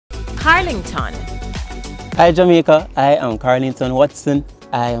Carlington. Hi Jamaica, I am Carlington Watson.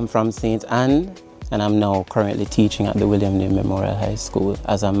 I am from St. Anne and I'm now currently teaching at the William Ney Memorial High School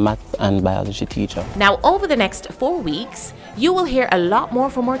as a math and biology teacher. Now over the next 4 weeks, you will hear a lot more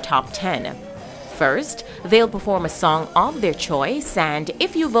from our top 10. First, they'll perform a song of their choice, and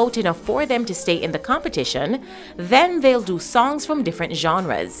if you vote enough for them to stay in the competition, then they'll do songs from different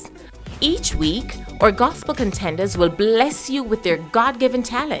genres. Each week, our gospel contenders will bless you with their God-given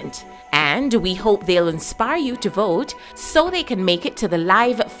talent, and we hope they'll inspire you to vote so they can make it to the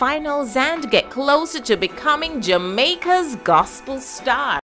live finals and get closer to becoming Jamaica's gospel star.